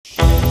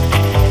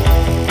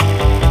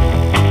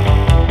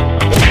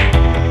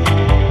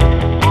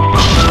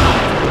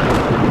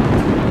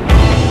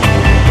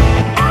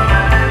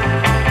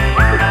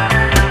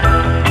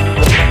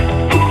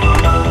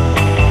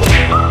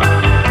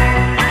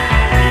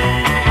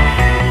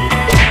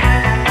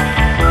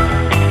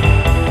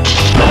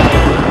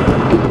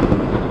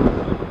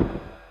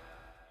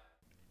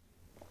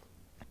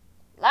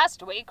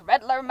week,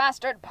 Reddler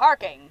mastered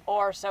parking.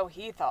 Or so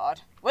he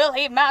thought. Will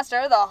he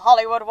master the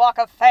Hollywood Walk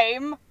of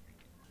Fame?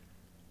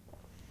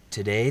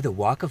 Today, the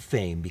Walk of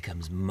Fame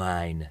becomes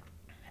mine,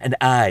 and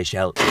I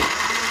shall...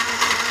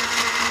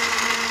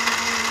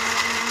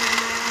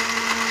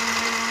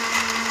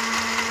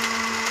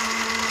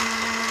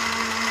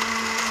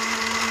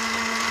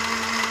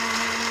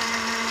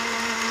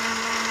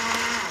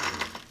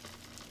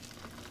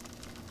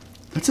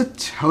 That's a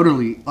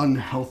totally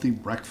unhealthy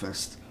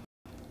breakfast.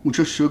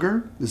 Mucho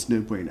sugar is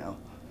no bueno.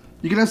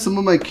 You can have some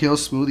of my kale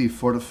smoothie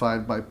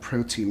fortified by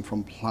protein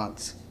from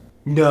plants.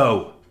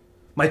 No!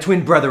 My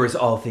twin brother is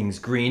all things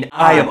green.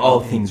 I am all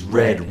things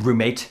red,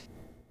 roommate.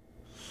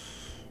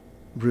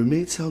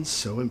 Roommate sounds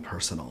so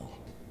impersonal.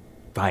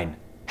 Fine.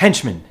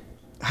 Henchman.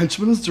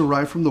 Henchman is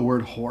derived from the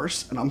word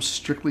horse, and I'm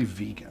strictly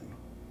vegan.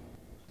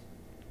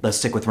 Let's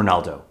stick with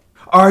Renaldo.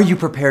 Are you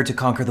prepared to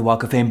conquer the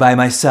Walk of Fame by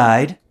my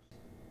side?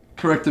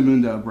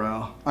 Correctamundo,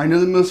 bro. I know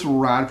the most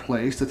rad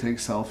place to take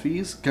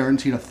selfies,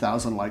 guaranteed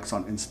 1,000 likes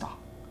on Insta.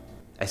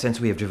 I sense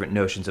we have different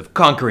notions of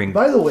conquering.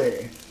 By the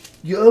way,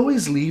 you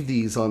always leave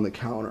these on the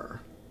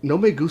counter. No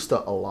me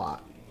gusta a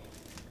lot.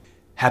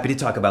 Happy to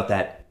talk about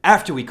that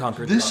after we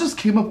conquer This just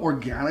came up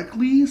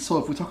organically, so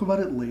if we talk about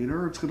it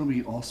later, it's gonna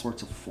be all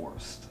sorts of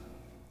forced.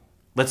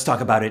 Let's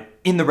talk about it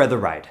in the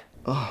Reddler ride.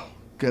 Oh,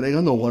 getting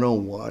on the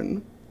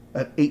 101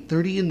 at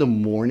 8:30 in the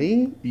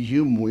morning?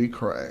 You muy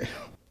cray.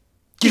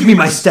 Give me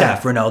my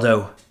staff,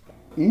 Renaldo.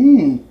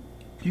 You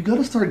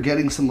gotta start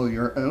getting some of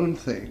your own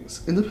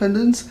things.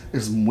 Independence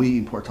is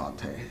muy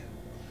importante.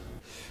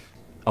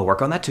 I'll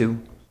work on that too.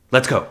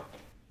 Let's go.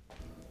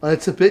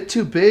 It's a bit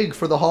too big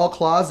for the hall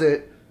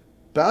closet.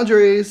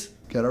 Boundaries.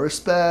 Gotta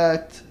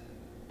respect.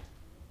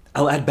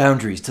 I'll add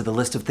boundaries to the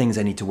list of things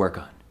I need to work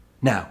on.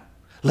 Now,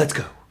 let's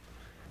go.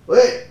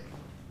 Wait!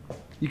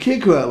 You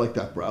can't go out like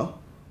that, bro.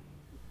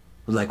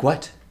 Like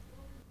what?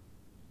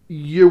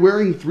 You're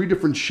wearing 3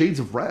 different shades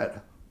of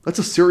red. That's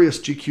a serious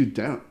GQ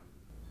down.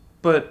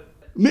 But...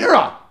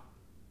 Mira!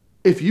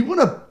 If you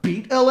want to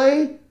beat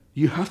LA,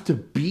 you have to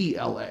be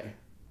LA.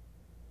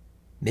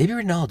 Maybe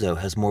Renaldo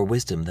has more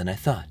wisdom than I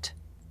thought.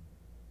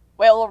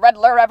 Will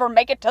Reddler ever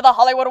make it to the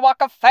Hollywood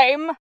Walk of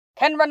Fame?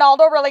 Can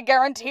Renaldo really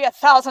guarantee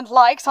 1,000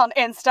 likes on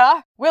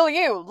Insta? Will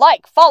you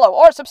like, follow,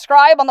 or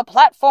subscribe on the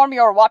platform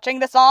you're watching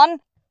this on?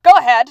 Go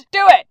ahead,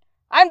 do it!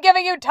 I'm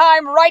giving you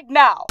time right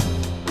now!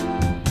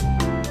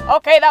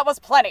 Okay, that was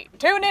plenty.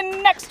 Tune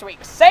in next week.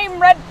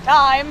 Same red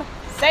time,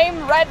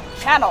 same red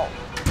channel.